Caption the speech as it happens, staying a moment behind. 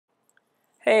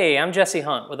Hey, I'm Jesse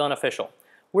Hunt with Unofficial.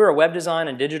 We're a web design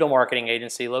and digital marketing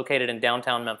agency located in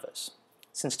downtown Memphis.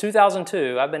 Since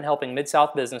 2002, I've been helping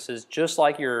Mid-South businesses just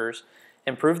like yours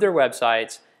improve their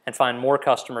websites and find more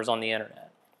customers on the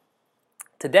internet.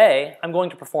 Today, I'm going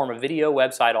to perform a video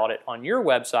website audit on your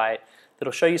website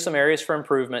that'll show you some areas for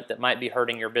improvement that might be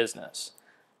hurting your business.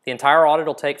 The entire audit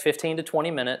will take 15 to 20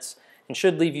 minutes and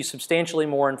should leave you substantially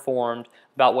more informed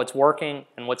about what's working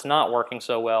and what's not working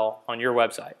so well on your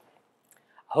website.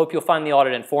 I hope you'll find the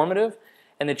audit informative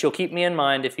and that you'll keep me in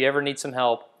mind if you ever need some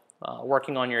help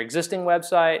working on your existing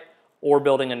website or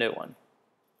building a new one.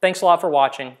 Thanks a lot for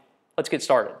watching. Let's get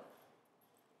started.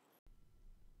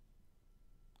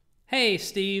 Hey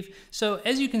Steve, so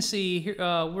as you can see,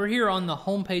 we're here on the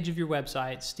home page of your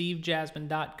website,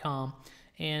 stevejasmin.com,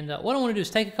 and what I want to do is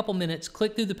take a couple minutes,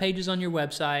 click through the pages on your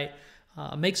website,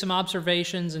 make some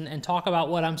observations and talk about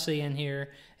what I'm seeing here,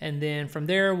 and then from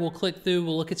there we'll click through,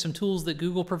 we'll look at some tools that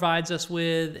Google provides us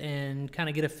with and kind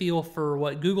of get a feel for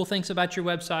what Google thinks about your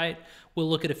website. We'll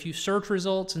look at a few search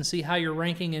results and see how you're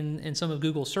ranking in some of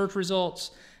Google's search results.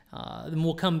 Then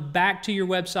we'll come back to your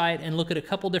website and look at a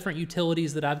couple different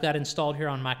utilities that I've got installed here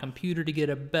on my computer to get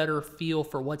a better feel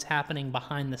for what's happening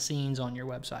behind the scenes on your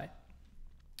website.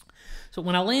 So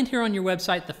when I land here on your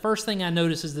website, the first thing I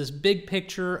notice is this big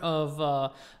picture of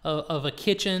a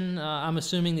kitchen. I'm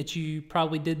assuming that you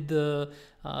probably did the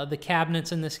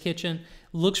cabinets in this kitchen.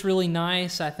 Looks really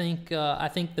nice. I think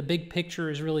the big picture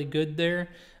is really good there.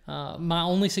 My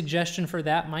only suggestion for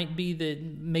that might be that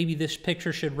maybe this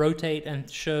picture should rotate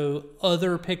and show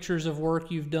other pictures of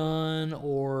work you've done,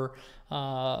 or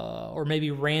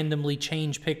maybe randomly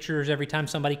change pictures every time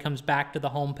somebody comes back to the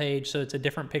home page, so it's a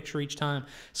different picture each time.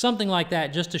 Something like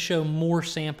that, just to show more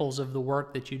samples of the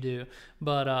work that you do.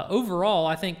 But overall,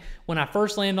 I think when I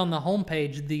first land on the home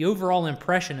page, the overall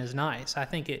impression is nice. I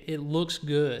think it looks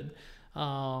good.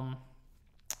 The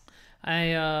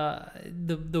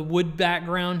wood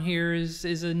background here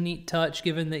is a neat touch,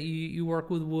 given that you work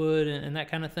with wood and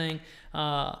that kind of thing.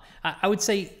 I would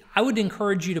say I would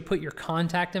encourage you to put your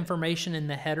contact information in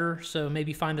the header, so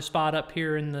maybe find a spot up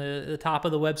here in the top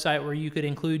of the website where you could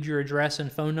include your address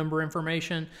and phone number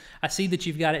information. I see that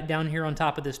you've got it down here on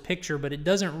top of this picture, but it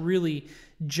doesn't really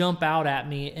jump out at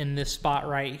me in this spot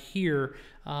right here,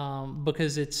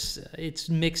 because it's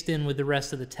mixed in with the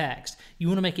rest of the text. You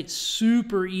want to make it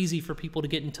super easy for people to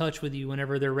get in touch with you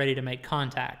whenever they're ready to make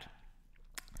contact.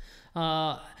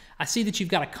 I see that you've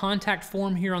got a contact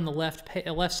form here on the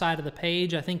left side of the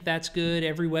page. I think that's good.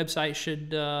 Every website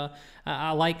should.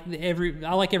 I like every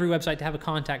website to have a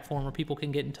contact form where people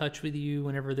can get in touch with you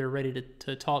whenever they're ready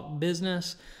to talk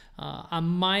business. I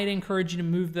might encourage you to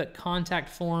move that contact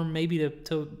form, maybe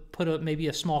to put maybe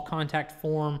a small contact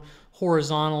form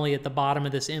horizontally at the bottom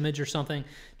of this image or something,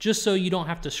 just so you don't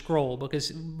have to scroll,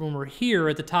 because when we're here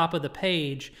at the top of the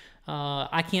page,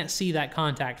 I can't see that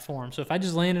contact form. So if I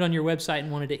just landed on your website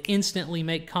and wanted to instantly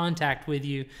make contact with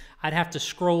you, I'd have to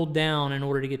scroll down in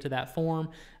order to get to that form.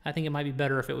 I think it might be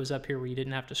better if it was up here where you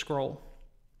didn't have to scroll.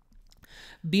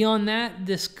 Beyond that,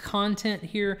 this content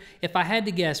here, if I had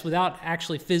to guess without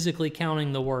actually physically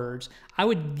counting the words, I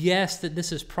would guess that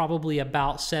this is probably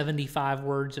about 75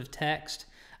 words of text.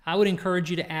 I would encourage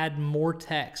you to add more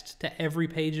text to every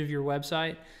page of your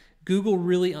website. Google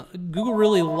really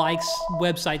likes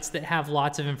websites that have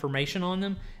lots of information on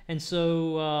them, and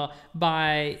so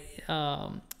by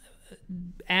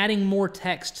adding more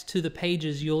text to the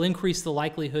pages, you'll increase the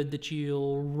likelihood that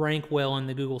you'll rank well in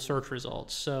the Google search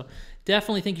results. So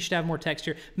definitely think you should have more text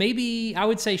here. Maybe I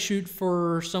would say shoot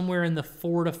for somewhere in the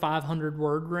 400 to 500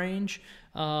 word range.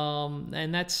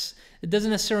 And it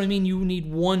doesn't necessarily mean you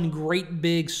need one great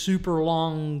big super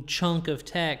long chunk of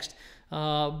text.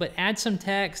 But add some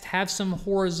text, have some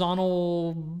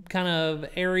horizontal kind of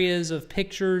areas of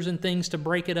pictures and things to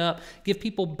break it up. Give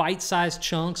people bite-sized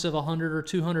chunks of 100 or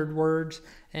 200 words,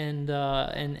 and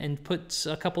put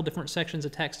a couple different sections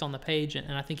of text on the page.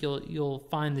 And I think you'll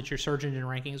find that your search engine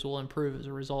rankings will improve as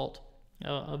a result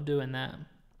of doing that.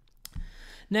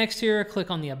 Next here,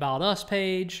 click on the About Us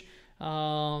page.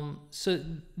 So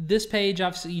this page,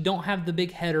 obviously you don't have the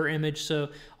big header image, so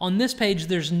on this page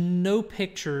there's no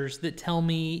pictures that tell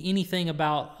me anything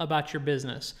about your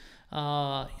business.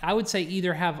 I would say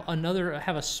either have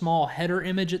a small header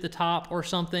image at the top or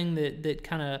something that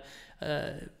kind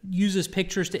of uses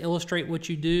pictures to illustrate what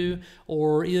you do,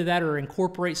 or either that or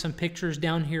incorporate some pictures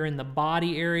down here in the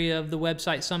body area of the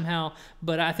website somehow.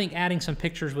 But I think adding some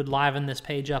pictures would liven this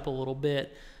page up a little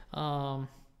bit.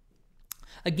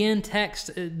 Again, text,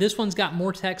 this one's got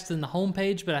more text than the home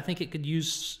page, but I think it could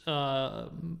use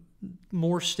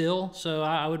more still, so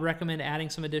I would recommend adding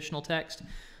some additional text.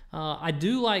 I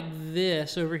do like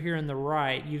this over here on the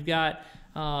right. You've got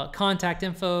contact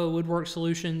info, Woodwork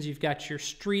Solutions. You've got your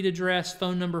street address,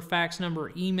 phone number, fax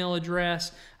number, email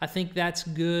address. I think that's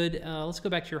good. Let's go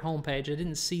back to your home page. I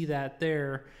didn't see that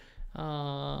there.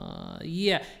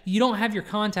 Yeah, you don't have your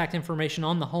contact information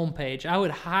on the home page. I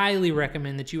would highly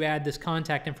recommend that you add this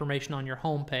contact information on your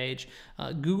home page.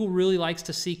 Google really likes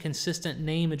to see consistent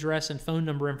name, address, and phone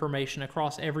number information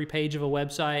across every page of a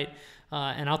website,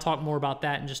 and I'll talk more about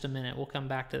that in just a minute. We'll come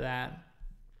back to that.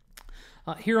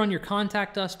 Here on your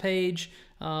Contact Us page,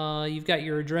 you've got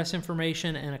your address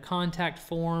information and a contact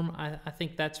form. I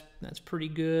think that's pretty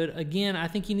good. Again, I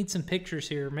think you need some pictures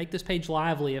here. Make this page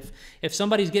lively. If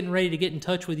somebody's getting ready to get in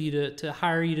touch with you to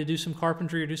hire you to do some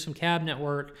carpentry or do some cabinet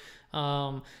work,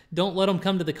 don't let them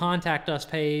come to the Contact Us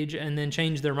page and then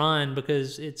change their mind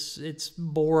because it's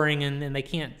boring and they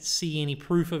can't see any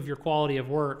proof of your quality of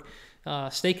work.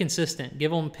 Stay consistent. Give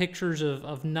them pictures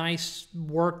of nice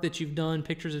work that you've done,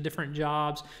 pictures of different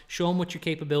jobs. Show them what your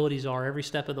capabilities are every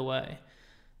step of the way.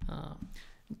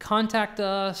 Contact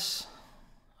Us,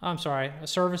 I'm sorry,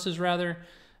 services rather.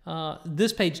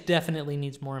 This page definitely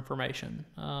needs more information.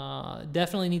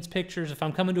 Definitely needs pictures. If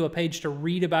I'm coming to a page to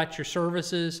read about your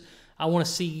services, I want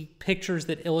to see pictures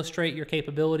that illustrate your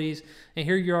capabilities. And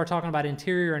here you are talking about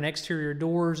interior and exterior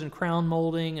doors and crown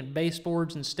molding and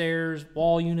baseboards and stairs,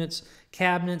 wall units,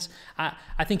 cabinets.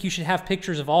 I think you should have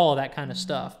pictures of all of that kind of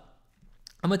stuff.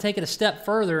 I'm going to take it a step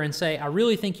further and say I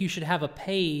really think you should have a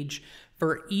page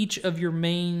for each of your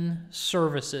main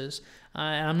services.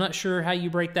 And I'm not sure how you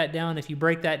break that down. If you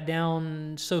break that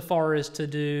down so far as to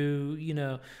do, you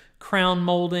know, crown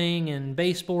molding and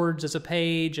baseboards as a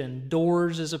page and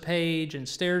doors as a page and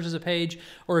stairs as a page,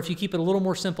 or if you keep it a little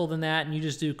more simple than that and you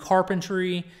just do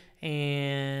carpentry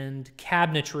and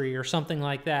cabinetry or something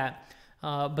like that.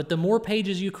 But the more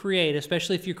pages you create,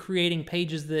 especially if you're creating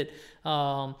pages that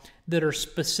that are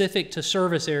specific to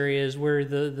service areas where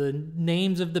the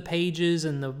names of the pages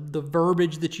and the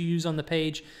verbiage that you use on the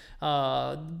page,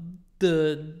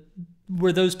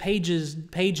 where those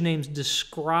page names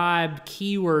describe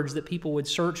keywords that people would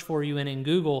search for you in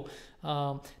Google,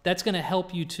 that's going to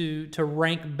help you to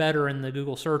rank better in the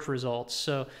Google search results.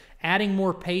 So adding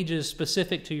more pages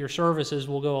specific to your services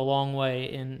will go a long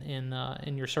way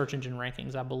in your search engine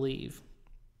rankings, I believe.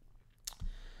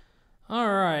 All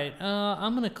right,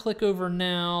 I'm going to click over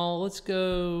now. Let's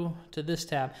go to this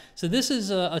tab. So this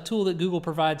is a tool that Google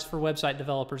provides for website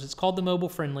developers. It's called the Mobile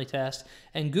Friendly Test,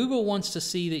 and Google wants to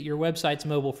see that your website's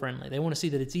mobile friendly. They want to see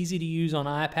that it's easy to use on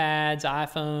iPads,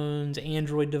 iPhones,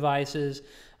 Android devices.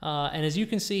 And as you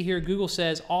can see here, Google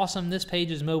says, awesome, this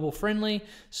page is mobile friendly.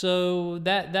 So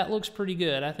that looks pretty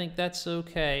good. I think that's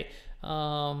okay.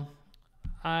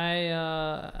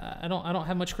 I don't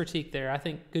have much critique there. I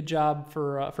think good job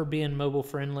for being mobile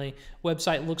friendly.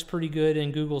 Website looks pretty good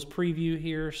in Google's preview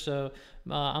here, so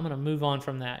I'm going to move on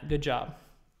from that. Good job.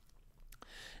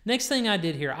 Next thing I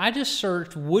did here, I just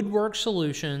searched Woodwork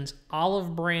Solutions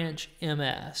Olive Branch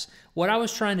MS. What I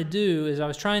was trying to do is I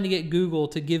was trying to get Google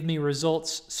to give me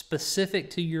results specific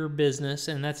to your business,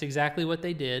 and that's exactly what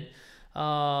they did.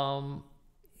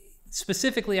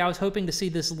 Specifically, I was hoping to see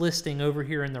this listing over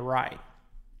here in the right.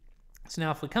 So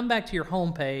now if we come back to your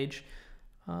home page,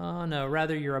 no,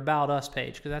 rather your About Us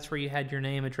page, because that's where you had your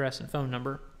name, address, and phone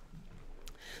number.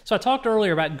 So I talked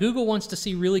earlier about Google wants to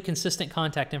see really consistent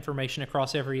contact information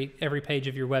across every page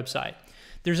of your website.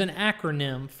 There's an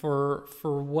acronym for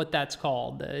what that's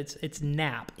called. It's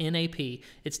NAP, N-A-P.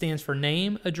 It stands for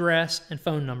name, address, and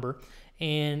phone number.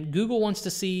 And Google wants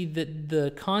to see that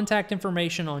the contact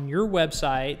information on your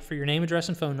website for your name, address,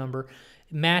 and phone number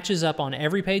matches up on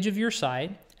every page of your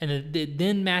site, and it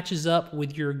then matches up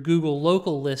with your Google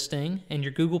local listing and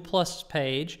your Google Plus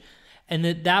page, and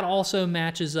that also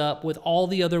matches up with all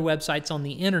the other websites on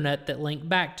the internet that link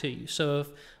back to you. So,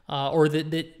 or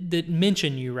that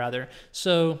mention you rather.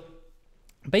 So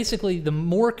basically, the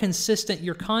more consistent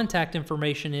your contact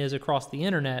information is across the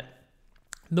internet,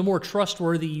 the more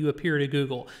trustworthy you appear to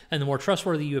Google. And the more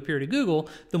trustworthy you appear to Google,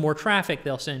 the more traffic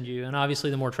they'll send you. And obviously,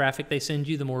 the more traffic they send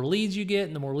you, the more leads you get.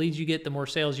 And the more leads you get, the more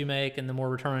sales you make, and the more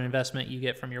return on investment you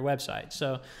get from your website.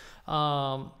 So,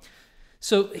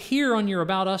 so here on your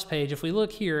About Us page, if we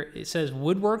look here, it says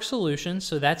Woodwork Solutions.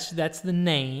 So that's the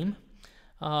name.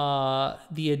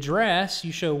 The address,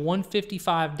 you show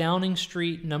 155 Downing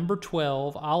Street, number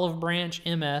 12, Olive Branch,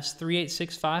 MS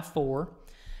 38654.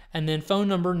 And then phone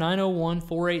number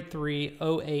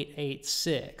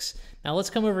 901-483-0886. Now let's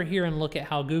come over here and look at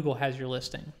how Google has your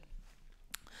listing.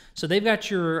 So they've got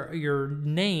your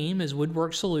name as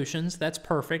Woodwork Solutions. That's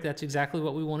perfect. That's exactly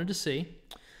what we wanted to see.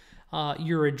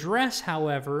 Your address,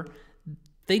 however,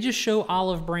 they just show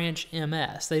Olive Branch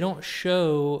MS. They don't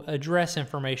show address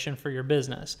information for your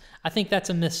business. I think that's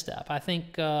a misstep. I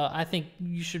think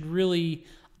you should really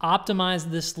optimize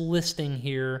this listing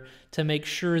here to make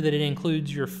sure that it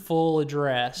includes your full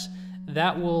address.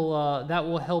 That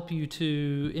will help you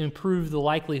to improve the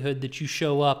likelihood that you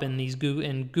show up in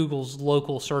Google's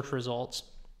local search results.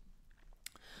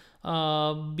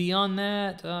 Beyond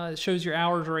that, it shows your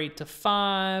hours are 8 to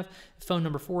 5. Phone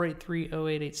number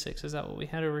 483-0886. Is that what we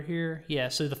had over here? Yeah,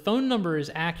 so the phone number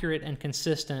is accurate and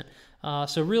consistent.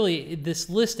 So really, this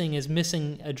listing is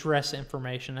missing address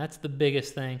information. That's the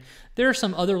biggest thing. There are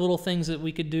some other little things that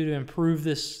we could do to improve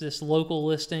this local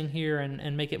listing here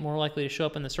and make it more likely to show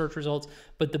up in the search results,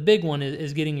 but the big one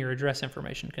is getting your address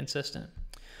information consistent.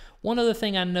 One other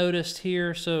thing I noticed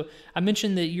here, so I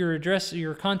mentioned that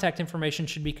your contact information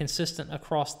should be consistent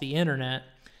across the internet.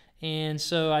 And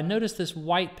so I noticed this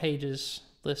white pages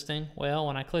listing. Well,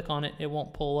 when I click on it, it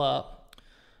won't pull up.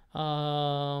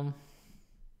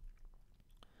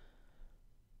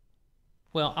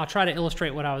 Well, I'll try to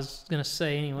illustrate what I was going to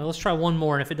say anyway. Let's try one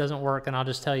more, and if it doesn't work, then I'll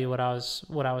just tell you what I was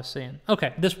seeing.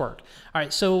 Okay, this worked. All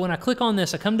right, so when I click on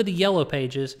this, I come to the yellow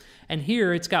pages, and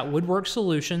here it's got Woodwork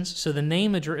Solutions, so the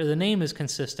name is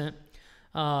consistent.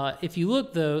 If you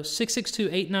look, though,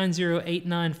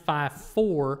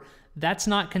 662-890-8954, that's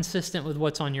not consistent with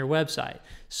what's on your website.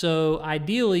 So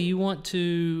ideally, you want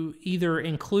to either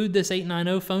include this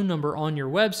 890 phone number on your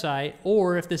website,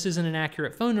 or if this isn't an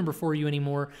accurate phone number for you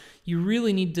anymore, you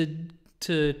really need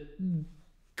to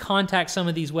contact some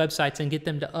of these websites and get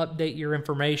them to update your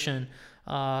information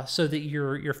so that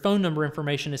your phone number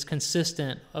information is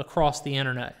consistent across the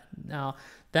internet. Now,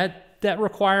 that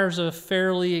requires a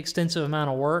fairly extensive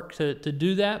amount of work to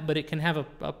do that, but it can have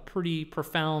a pretty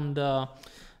profound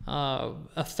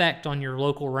effect on your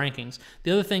local rankings.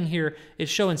 The other thing here is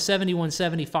showing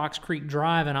 7170 Fox Creek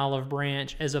Drive in Olive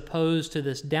Branch as opposed to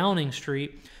this Downing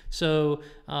Street. So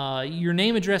your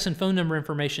name, address, and phone number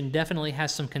information definitely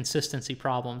has some consistency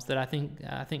problems that I think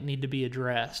need to be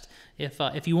addressed.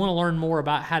 If you want to learn more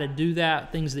about how to do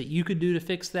that, things that you could do to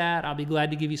fix that, I'll be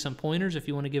glad to give you some pointers if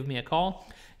you want to give me a call.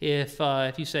 If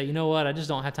you say, you know what, I just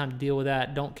don't have time to deal with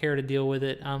that, don't care to deal with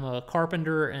it, I'm a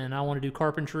carpenter and I want to do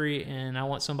carpentry and I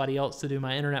want somebody else to do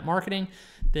my internet marketing,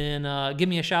 then give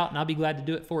me a shout and I'll be glad to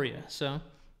do it for you. So,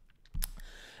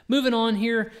 moving on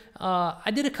here,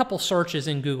 I did a couple searches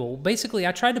in Google. Basically,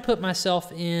 I tried to put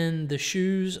myself in the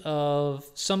shoes of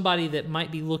somebody that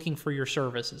might be looking for your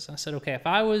services. I said, okay, if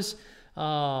I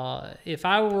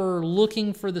were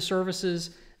looking for the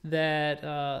services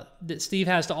that Steve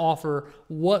has to offer,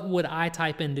 what would I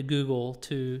type into Google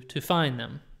to find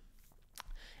them?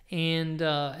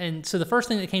 And so the first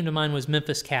thing that came to mind was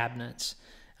Memphis cabinets.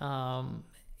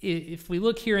 If we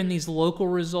look here in these local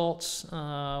results,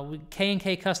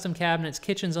 K&K custom cabinets,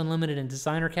 Kitchens Unlimited, and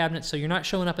designer cabinets, so you're not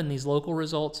showing up in these local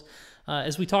results.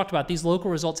 As we talked about, these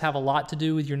local results have a lot to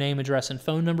do with your name, address, and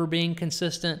phone number being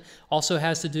consistent. Also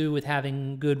has to do with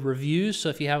having good reviews. So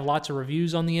if you have lots of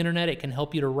reviews on the internet, it can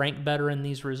help you to rank better in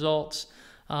these results.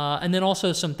 And then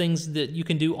also some things that you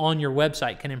can do on your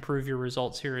website can improve your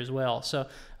results here as well. So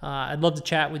I'd love to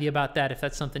chat with you about that if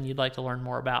that's something you'd like to learn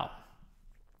more about.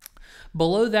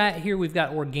 Below that here we've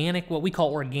got organic, what we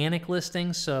call organic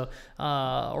listings, so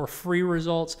or free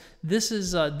results.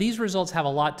 These results have a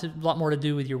lot more to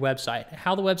do with your website.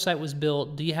 How the website was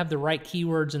built, do you have the right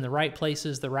keywords in the right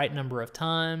places the right number of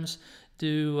times?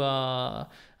 Do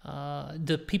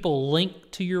people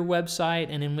link to your website,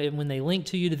 and when they link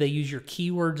to you, do they use your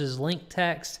keywords as link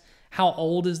text? How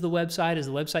old is the website? As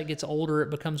the website gets older, it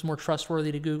becomes more trustworthy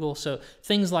to Google. So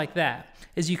things like that.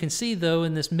 As you can see, though,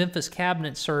 in this Memphis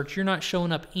cabinet search, you're not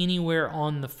showing up anywhere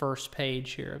on the first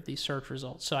page here of these search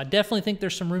results. So I definitely think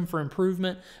there's some room for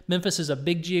improvement. Memphis is a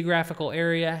big geographical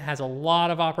area, has a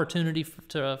lot of opportunity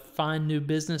to find new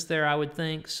business there, I would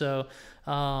think. So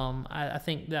I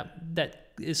think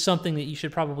that is something that you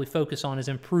should probably focus on, is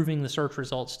improving the search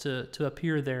results to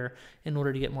appear there in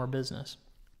order to get more business.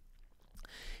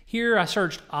 Here I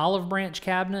searched Olive Branch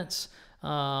cabinets.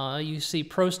 You see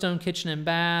ProStone Kitchen and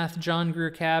Bath, John Greer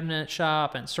Cabinet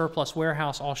Shop, and Surplus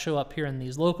Warehouse all show up here in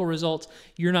these local results.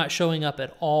 You're not showing up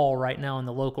at all right now in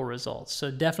the local results, so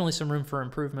definitely some room for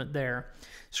improvement there.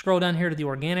 Scroll down here to the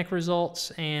organic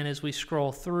results, and as we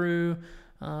scroll through,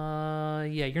 yeah,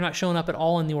 you're not showing up at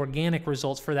all in the organic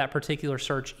results for that particular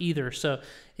search either. So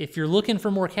if you're looking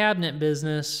for more cabinet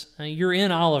business, you're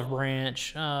in Olive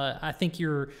Branch. I think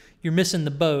you're missing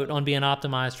the boat on being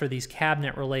optimized for these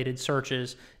cabinet-related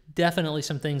searches. Definitely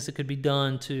some things that could be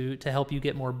done to help you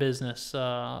get more business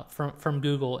from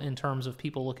Google in terms of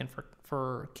people looking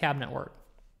for cabinet work.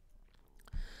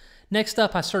 Next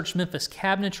up, I searched Memphis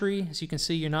cabinetry. As you can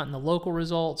see, you're not in the local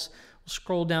results. We'll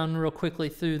scroll down real quickly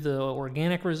through the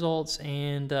organic results,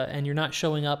 and you're not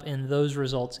showing up in those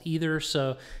results either.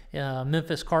 So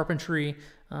Memphis carpentry,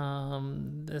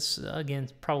 this again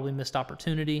probably missed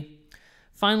opportunity.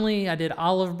 Finally, I did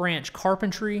olive branch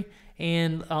carpentry,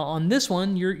 and on this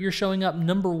one, you're showing up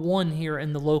 #1 here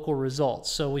in the local results.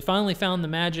 So we finally found the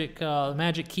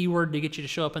magic keyword to get you to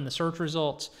show up in the search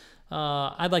results.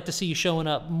 I'd like to see you showing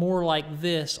up more like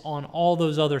this on all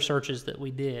those other searches that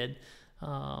we did.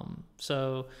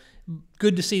 So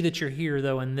good to see that you're here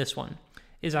though in this one.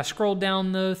 As I scroll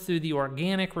down though through the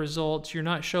organic results, you're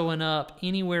not showing up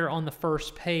anywhere on the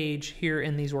first page here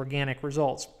in these organic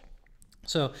results.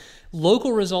 So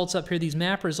local results up here, these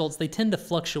map results, they tend to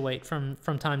fluctuate from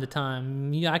time to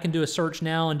time. I can do a search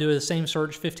now and do the same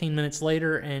search 15 minutes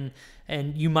later,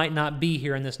 and you might not be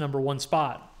here in this #1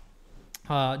 spot.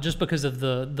 Just because of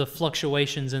the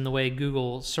fluctuations in the way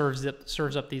Google serves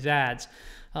up these ads.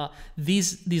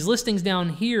 These listings down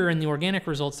here in the organic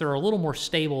results, they're a little more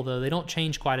stable though. They don't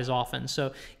change quite as often.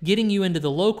 So getting you into the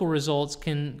local results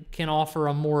can offer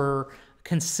a more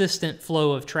consistent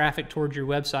flow of traffic towards your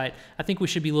website. I think we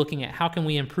should be looking at how can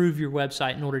we improve your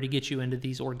website in order to get you into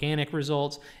these organic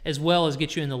results, as well as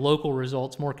get you in the local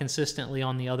results more consistently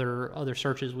on the other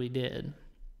searches we did.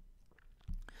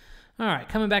 All right,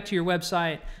 coming back to your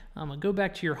website, I'm gonna go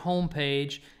back to your home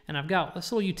page, and I've got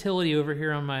this little utility over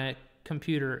here on my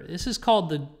computer. This is called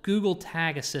the Google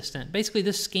Tag Assistant. Basically,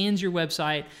 this scans your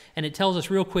website, and it tells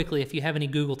us real quickly if you have any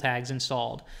Google tags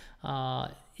installed.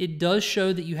 It does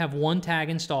show that you have 1 tag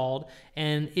installed,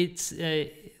 and it's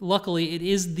luckily it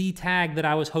is the tag that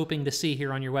I was hoping to see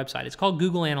here on your website. It's called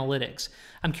Google Analytics.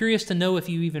 I'm curious to know if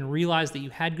you even realized that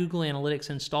you had Google Analytics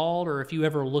installed, or if you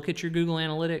ever look at your Google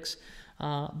Analytics.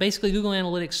 Basically, Google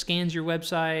Analytics scans your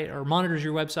website or monitors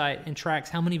your website and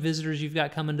tracks how many visitors you've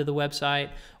got coming to the website,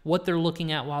 what they're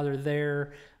looking at while they're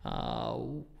there,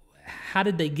 how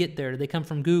did they get there? Did they come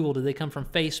from Google? Did they come from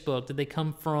Facebook? Did they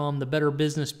come from the Better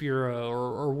Business Bureau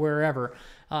or wherever?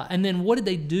 And then what did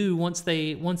they do once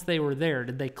they were there?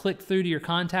 Did they click through to your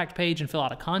contact page and fill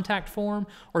out a contact form,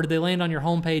 or did they land on your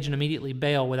home page and immediately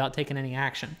bail without taking any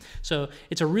action? So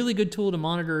it's a really good tool to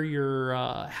monitor your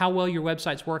how well your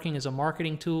website's working as a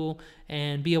marketing tool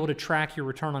and be able to track your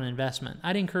return on investment.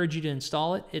 I'd encourage you to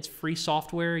install it. It's free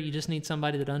software. You just need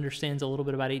somebody that understands a little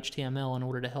bit about HTML in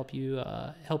order to help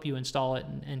you install it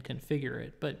and configure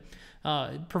it. But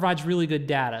it provides really good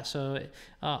data. So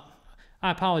I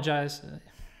apologize.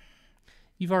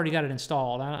 You've already got it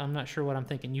installed. I'm not sure what I'm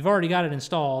thinking. You've already got it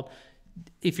installed.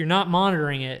 If you're not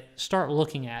monitoring it, start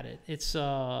looking at it. It's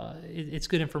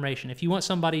good information. If you want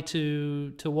somebody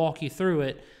to walk you through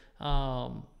it,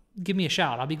 give me a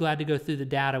shout. I'll be glad to go through the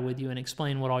data with you and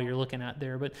explain what all you're looking at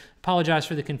there. But apologize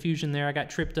for the confusion there. I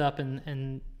got tripped up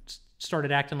and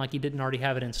started acting like you didn't already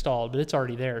have it installed, but it's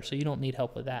already there, so you don't need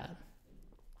help with that.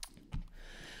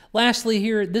 Lastly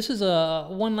here, this is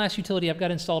one last utility I've got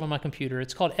installed on my computer.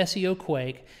 It's called SEO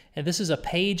Quake, and this is a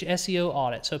page SEO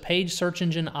audit, so page search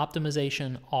engine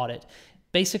optimization audit.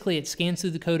 Basically, it scans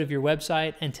through the code of your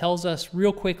website and tells us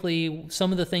real quickly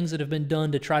some of the things that have been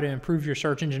done to try to improve your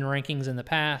search engine rankings in the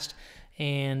past,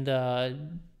 and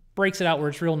breaks it out where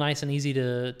it's real nice and easy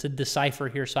to decipher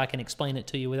here so I can explain it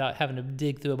to you without having to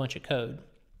dig through a bunch of code.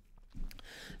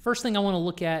 First thing I want to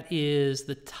look at is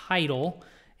the title.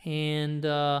 And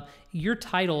your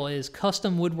title is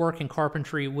Custom Woodwork and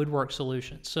Carpentry Woodwork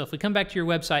Solutions. So if we come back to your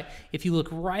website, if you look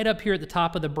right up here at the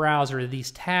top of the browser,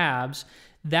 these tabs,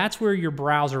 that's where your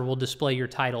browser will display your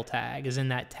title tag, is in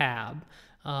that tab.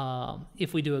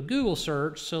 If we do a Google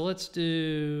search, so let's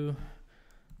do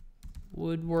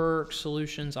Woodwork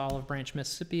Solutions, Olive Branch,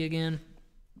 Mississippi again.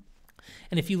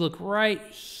 And if you look right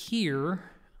here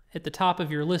at the top of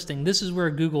your listing, this is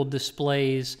where Google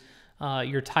displays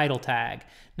your title tag.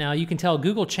 Now you can tell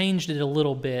Google changed it a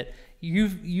little bit.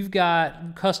 You've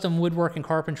got Custom Woodwork and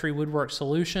Carpentry Woodwork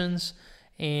Solutions,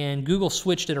 and Google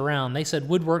switched it around. They said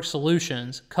Woodwork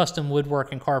Solutions, Custom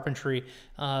Woodwork and Carpentry.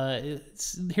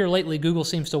 Here lately, Google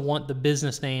seems to want the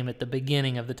business name at the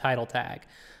beginning of the title tag.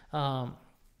 I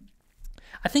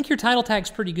think your title tag's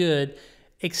pretty good,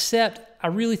 except I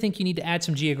really think you need to add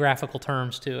some geographical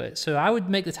terms to it. So I would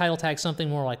make the title tag something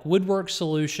more like Woodwork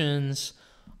Solutions,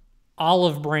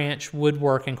 Olive Branch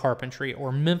Woodwork and Carpentry,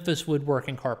 or Memphis Woodwork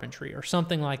and Carpentry, or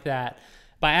something like that.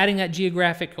 By adding that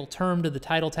geographical term to the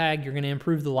title tag, you're going to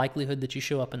improve the likelihood that you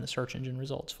show up in the search engine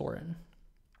results for it.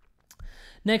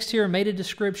 Next here, meta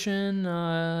description.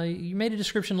 Your meta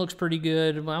description looks pretty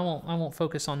good. I won't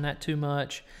focus on that too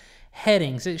much.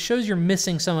 Headings. It shows you're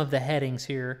missing some of the headings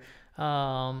here.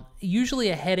 Usually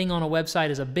a heading on a website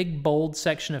is a big bold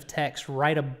section of text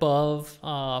right above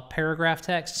paragraph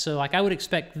text. So like I would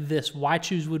expect this, why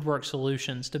choose Woodwork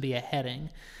Solutions, to be a heading.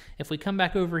 If we come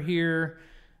back over here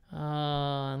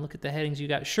and look at the headings you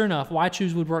got, sure enough, why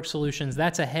choose Woodwork Solutions,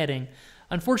 that's a heading.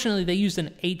 Unfortunately, they used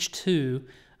an H2.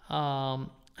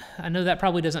 I know that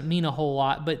probably doesn't mean a whole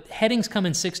lot, but headings come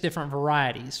in 6 different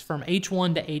varieties, from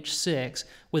H1 to H6,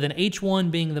 with an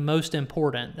H1 being the most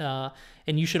important.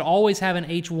 And you should always have an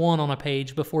H1 on a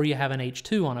page before you have an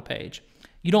H2 on a page.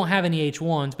 You don't have any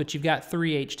H1s, but you've got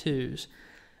 3 H2s.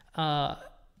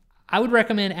 I would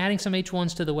recommend adding some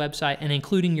H1s to the website and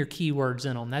including your keywords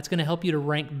in them. That's going to help you to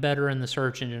rank better in the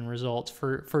search engine results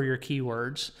for your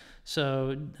keywords.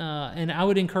 So, and I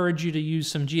would encourage you to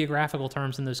use some geographical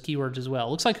terms in those keywords as well.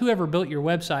 It looks like whoever built your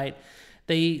website,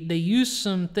 they used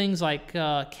some things like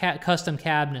custom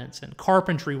cabinets and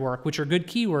carpentry work, which are good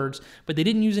keywords, but they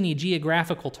didn't use any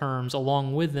geographical terms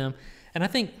along with them. And I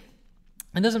think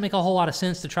it doesn't make a whole lot of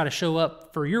sense to try to show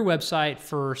up for your website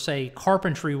for, say,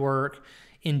 carpentry work.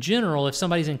 In general, if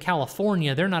somebody's in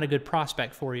California, they're not a good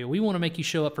prospect for you. We want to make you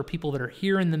show up for people that are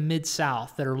here in the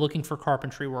Mid-South that are looking for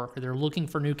carpentry work, or they're looking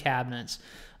for new cabinets.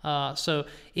 So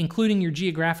including your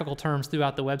geographical terms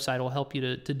throughout the website will help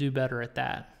you to do better at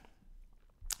that.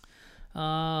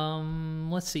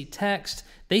 Let's see, text.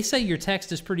 They say your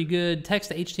text is pretty good.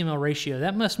 Text to HTML ratio.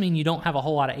 That must mean you don't have a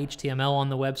whole lot of HTML on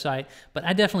the website, but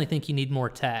I definitely think you need more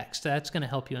text. That's going to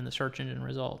help you in the search engine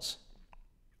results.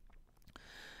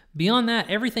 Beyond that,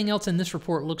 everything else in this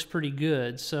report looks pretty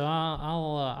good, so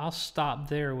I'll stop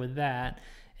there with that.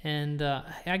 And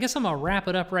I guess I'm going to wrap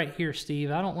it up right here,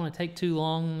 Steve. I don't want to take too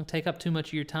long, take up too much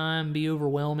of your time, be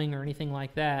overwhelming or anything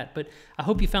like that, but I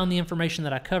hope you found the information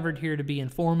that I covered here to be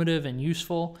informative and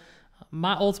useful.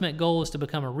 My ultimate goal is to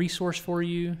become a resource for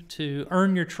you, to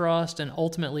earn your trust and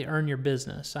ultimately earn your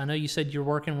business. I know you said you're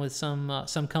working with some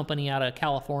company out of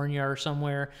California or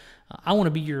somewhere. I want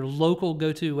to be your local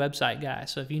go-to website guy.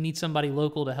 So if you need somebody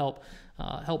local to help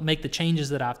make the changes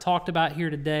that I've talked about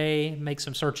here today, make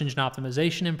some search engine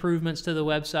optimization improvements to the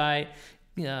website,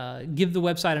 give the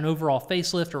website an overall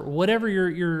facelift, or whatever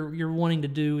you're wanting to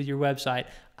do with your website,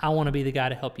 I want to be the guy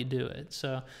to help you do it.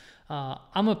 So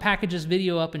I'm going to package this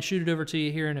video up and shoot it over to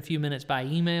you here in a few minutes by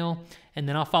email, and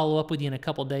then I'll follow up with you in a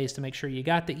couple days to make sure you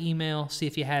got the email, see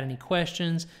if you had any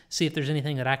questions, see if there's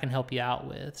anything that I can help you out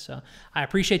with. So I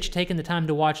appreciate you taking the time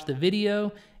to watch the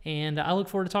video, and I look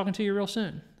forward to talking to you real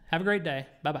soon. Have a great day.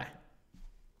 Bye-bye.